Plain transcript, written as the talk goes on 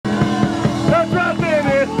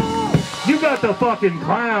got the fucking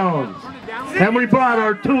clowns. And we brought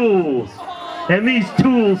our tools. And these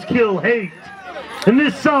tools kill hate. And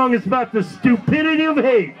this song is about the stupidity of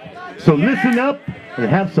hate. So listen up and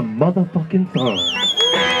have some motherfucking fun.